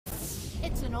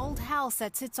It's an old house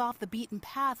that sits off the beaten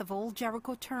path of Old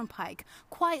Jericho Turnpike,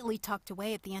 quietly tucked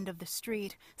away at the end of the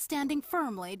street, standing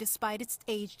firmly despite its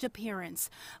aged appearance.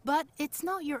 But it's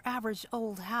not your average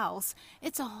old house.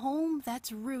 It's a home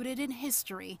that's rooted in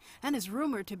history and is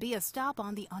rumored to be a stop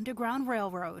on the Underground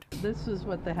Railroad. This is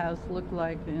what the house looked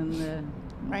like in the...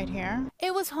 Right here?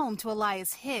 It was home to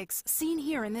Elias Hicks, seen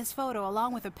here in this photo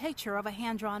along with a picture of a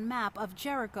hand-drawn map of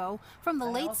Jericho from the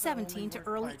late 1700s to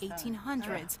early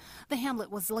 1800s. The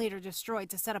hamlet was later destroyed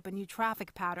to set up a new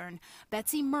traffic pattern.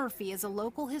 Betsy Murphy is a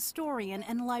local historian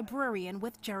and librarian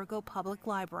with Jericho Public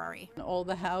Library. All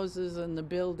the houses and the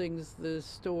buildings, the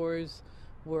stores,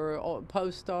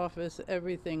 post office,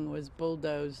 everything was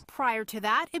bulldozed. Prior to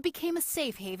that, it became a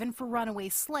safe haven for runaway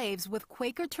slaves with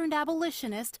Quaker turned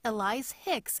abolitionist Elias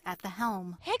Hicks at the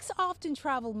helm. Hicks often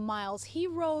traveled miles. He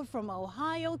rode from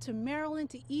Ohio to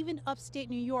Maryland to even upstate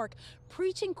New York,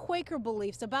 preaching Quaker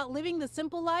beliefs about living the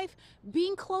simple life,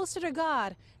 being closer to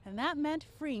God, and that meant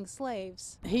freeing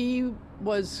slaves. He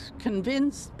was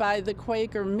convinced by the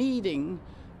Quaker meeting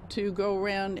to go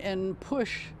around and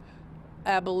push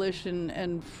abolition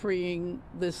and freeing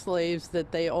the slaves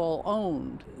that they all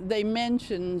owned. They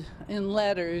mentioned in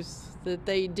letters that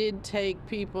they did take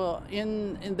people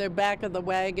in their back of the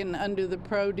wagon under the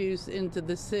produce into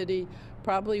the city.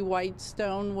 Probably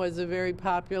Whitestone was a very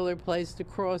popular place to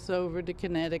cross over to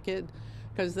Connecticut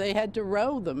because they had to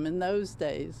row them in those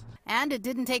days. And it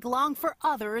didn't take long for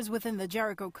others within the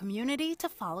Jericho community to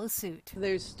follow suit.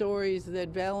 There's stories that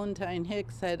Valentine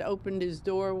Hicks had opened his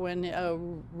door when a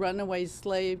runaway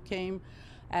slave came,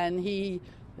 and he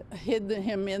hid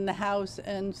him in the house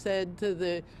and said to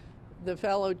the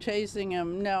fellow chasing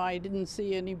him, "No, I didn't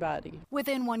see anybody."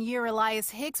 Within 1 year,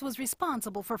 Elias Hicks was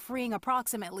responsible for freeing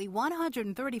approximately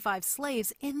 135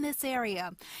 slaves in this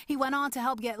area. He went on to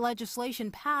help get legislation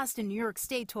passed in New York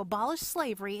State to abolish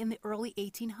slavery in the early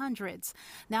 1800s.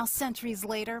 Now, centuries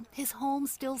later, his home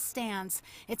still stands.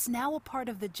 It's now a part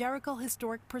of the Jericho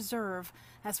Historic Preserve.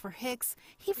 As for Hicks,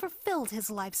 he fulfilled his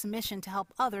life's mission to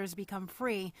help others become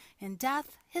free. In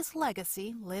death, his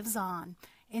legacy lives on.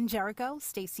 In Jericho,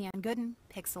 Stacey Ann Gooden,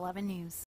 Pix 11 News.